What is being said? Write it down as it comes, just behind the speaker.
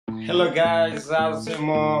Hello guys, आज चाहिँ म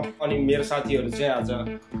अनि मेरो साथीहरु चाहिँ आज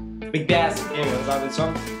बिग ब्यास गेम हेर्न जाँदैछौँ।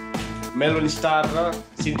 मेलबर्न स्टार र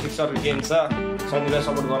सिन्थिक्सरको गेम छ। सन्दीपलाई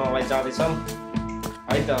सपोर्ट गर्नलाई जाँदैछौँ।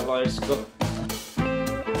 है त, ल लेट्स गो।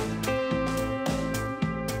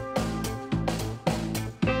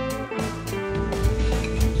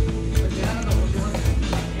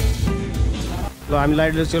 ल हामी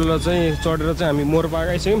लाइट चलेर चाहिँ चढेर चाहिँ हामी मोर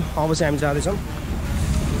पाएकै छौँ। अब चाहिँ हामी जाँदैछौँ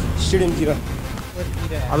स्टेडियमतिर।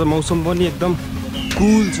 आज मौसम पनि एकदम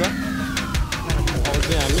कुल छ। अब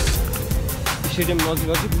चाहिँ हामी स्टेडियम नजिक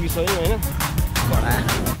पुगिसक्यौँ होइन।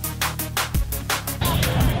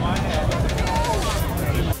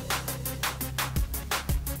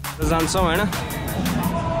 जान्छौँ होइन।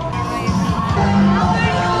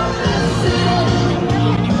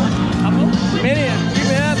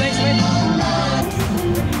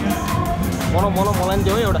 बनाउ मलाई नि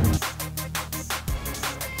दियो है एउटा।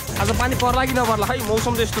 आज पानी पर्ला कि नपर्ला है,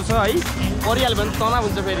 मौसम त्यस्तो छ है। परिहाल्यो भने तनाव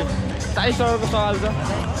हुन्छ फेरि। 40 डलरको सवाल छ।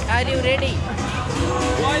 Are you ready?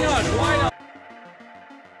 Why not?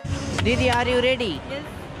 Didi, are you ready?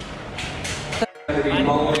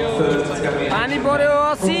 पानी पर्यो,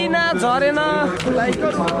 सिना झरेन।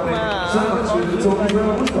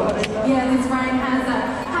 Yeah, this rain has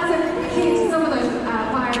hit some of those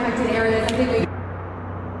fire-affected areas. I think we.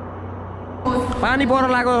 पानी पर्न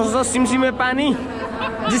लाग्यो जस्तो सिमसिमे पानी,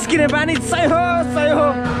 जिस्किने पानी सही हो।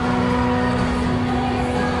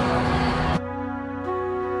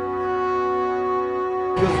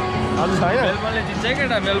 हजुर छैन, मेलबर्नले जित्छ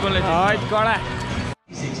केटा, मेलबर्नले जित्छ। है कडा।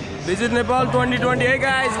 Visit Nepal 2020 है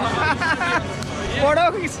गाइस। पढो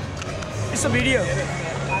यसो भिडियो।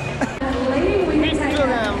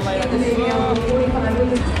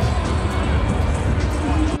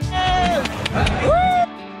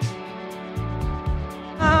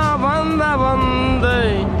 भन्दा भन्दै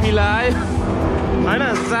पिलायो होइन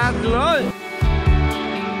साथ ल।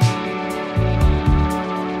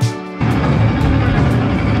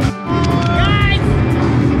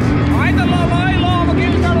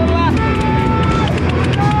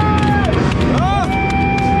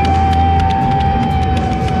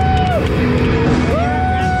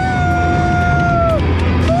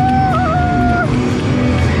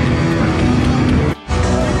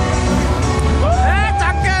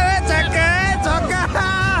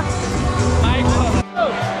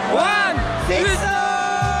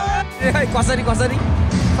 कसरी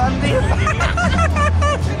सन्दीप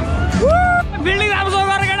बिल्डिङ राम्रो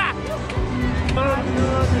गरेर केटा।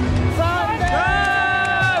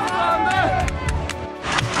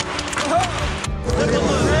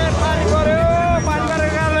 पानी परेको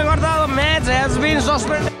कारणले गर्दा म्याच हेज बिन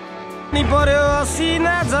सस्पेन्ड। पानी पर्यो,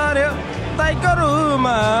 सिना झर्यो, ताइको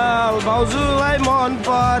रुमाल भाउजूलाई मन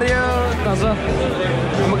पर्यो।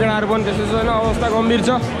 हाम्रो केटाहरू पनि त्यसै छैन, अवस्था गम्भीर छ।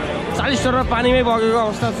 40 डलर पानीमै बगेको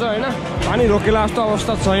अवस्था छ होइन। पानी रोकेला जस्तो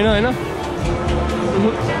अवस्था छैन होइन।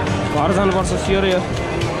 घर जानुपर्छ सियर यो।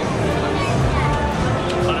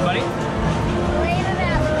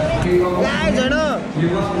 छैन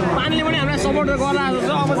पानीले पनि हामीलाई सपोर्ट गर्ला जस्तो छ।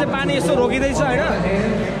 अब चाहिँ पानी यसो रोकिँदैछ होइन।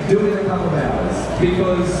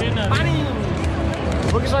 पानी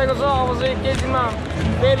रोकिसकेको छ। अब चाहिँ केही दिनमा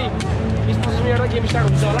फेरि 20-25 मिनटमा गेम स्टार्ट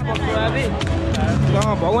हुन्छ होला।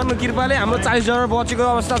 भगवानको कृपाले हाम्रो 40 डलर बचेको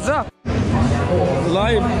अवस्था छ। ल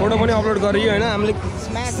फोटो पनि अपलोड गरियो होइन हामीले।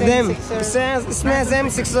 स्म्यास एम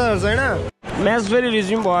सिक्सर्स होइन। म्याच फेरि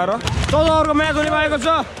रिज्युम भएर 14 ओभरको म्याच हुने भएको छ।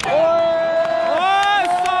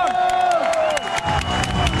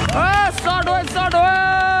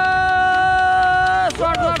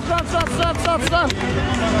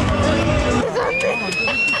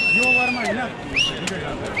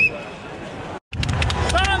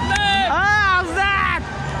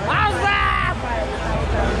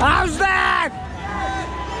 How's that?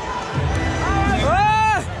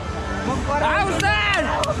 How's that?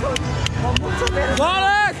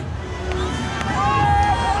 Bolek!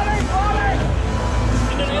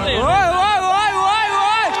 Oi!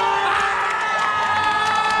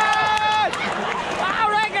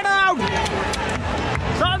 Get out!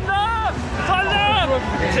 Sandeep!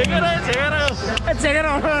 Check it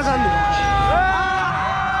out, Sandeep!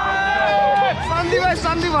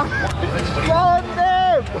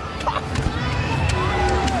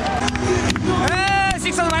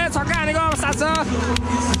 Sixer भएर छक्का हानेको अवस्था छ।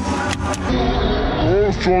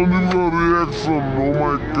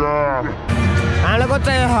 हामीलाई कति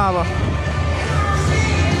चाहियो अब?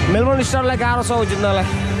 मेलबर्न स्टारलाई गाह्रो छ जित्नलाई,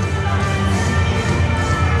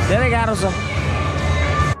 धेरै गाह्रो छ।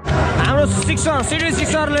 हाम्रो सिक्सर सिटी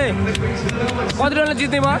सिक्सरले कति रनले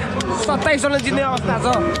जित्ने भयो? 27 रनले जित्ने अवस्था छ।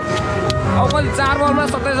 अब कति 4 बलमा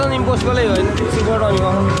 27 रन इम्पोसिबलै होइन।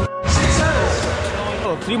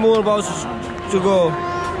 ball. 3 more balls to go.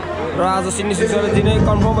 र आज सिडनी सिक्सर दिनै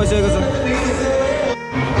कन्फर्म भइसकेको छ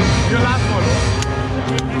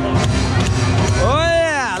Oh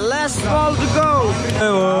yeah, last ball to go.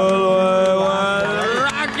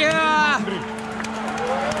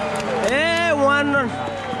 Hey, 1 run.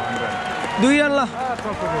 2 run la.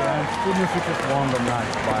 Sydney Sixers won the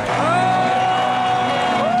match by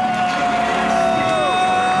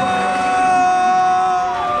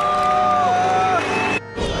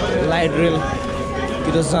light drill.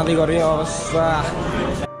 Kita santai gari awas.